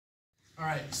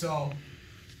right, so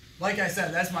like I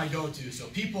said, that's my go-to. So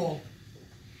people,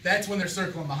 that's when they're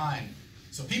circling behind.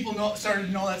 So people started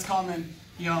to know that's coming.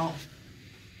 You know,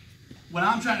 when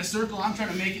I'm trying to circle, I'm trying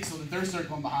to make it so that they're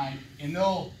circling behind, and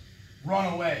they'll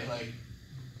run away. Like,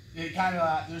 it kind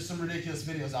of, there's some ridiculous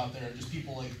videos out there, just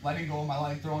people like letting go of my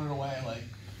leg, throwing it away, like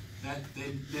that.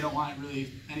 They don't want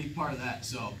really any part of that.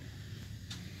 So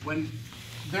when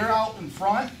they're out in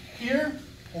front here,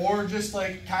 or just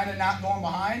like kind of not going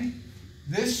behind,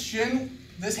 this hand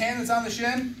that's on the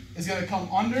shin is going to come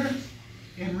under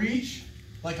and reach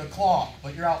like a claw,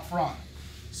 like you're out front.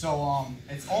 So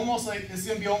it's almost like, this is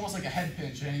going to be almost like a head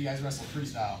pinch if any of you guys wrestle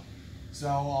freestyle.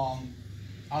 So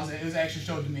it was actually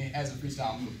showed to me as a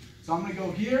freestyle move. So I'm going to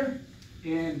go here,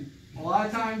 and a lot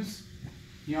of times,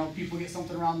 you know, people get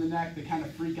something around the neck, they kind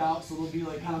of freak out, so they'll be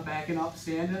like kind of backing up,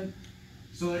 standing.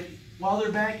 So that while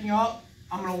they're backing up,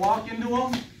 I'm going to walk into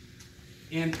them,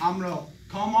 and I'm going to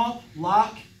come up,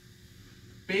 lock.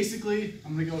 Basically,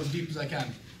 I'm going to go as deep as I can,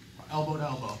 elbow to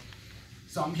elbow.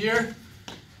 So I'm here,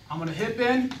 I'm going to hip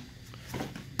in,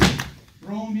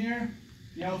 throw them here.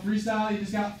 You know, freestyle, you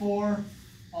just got 4.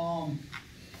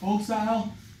 Folk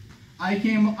style, I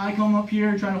come up here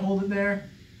and try to hold it there.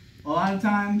 A lot of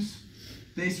times,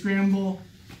 they scramble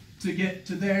to get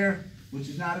to there, which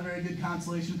is not a very good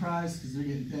consolation prize because they're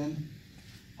getting pinned.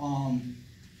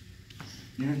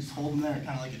 You're just holding there, kind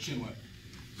of like a chin whip.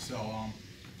 So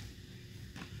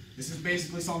this is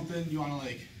basically something you want to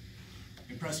like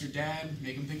impress your dad,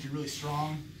 make him think you're really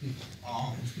strong.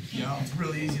 You know, it's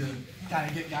really easy to kind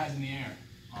of get guys in the air.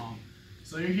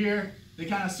 So you're here, they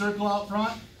kind of circle out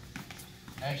front.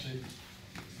 Actually,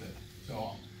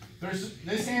 so there's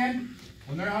this hand,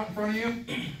 when they're out in front of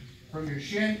you, from your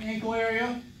shin, ankle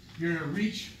area, you're gonna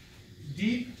reach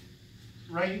deep,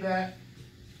 right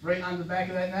on the back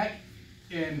of that neck.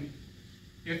 And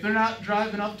if they're not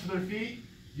driving up to their feet,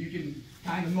 you can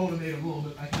kind of motivate them a little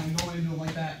bit by kind of going into them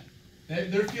like that.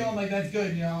 They're feeling like that's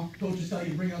good, you know. Coaches tell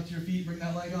you bring it up to your feet, bring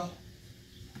that leg up.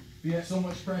 We have so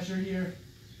much pressure here.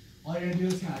 All you're gonna do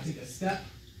is kind of take a step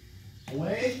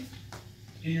away,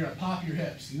 and you're gonna pop your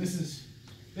hips. And this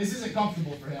isn't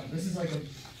comfortable for him. This is like a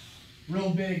real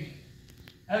big.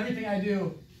 Everything I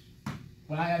do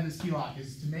when I have this keylock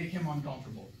is to make him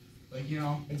uncomfortable. Like, you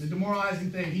know, it's a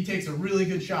demoralizing thing. He takes a really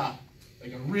good shot,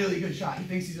 like a really good shot. He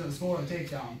thinks he's gonna score a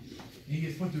takedown, and he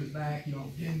gets put to his back, you know,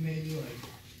 pinned maybe, like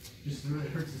just really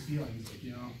hurts his feelings. Like,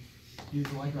 you know, he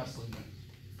doesn't like wrestling.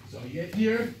 So you get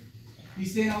here, you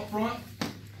stand out front,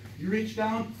 you reach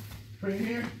down right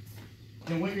here,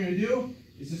 and what you're gonna do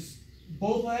is just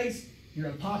both legs, you're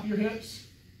gonna pop your hips,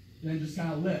 and then just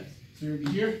kind of lift. So you're gonna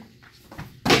be here,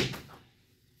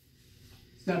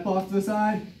 step off to the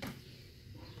side,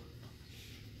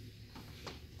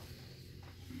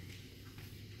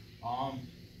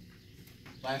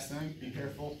 last thing, be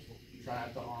careful. Try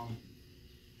not to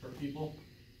hurt people.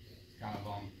 It's kind of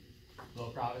a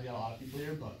little crowded, got a lot of people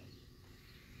here, but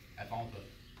have fun with it.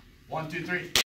 1, 2, 3.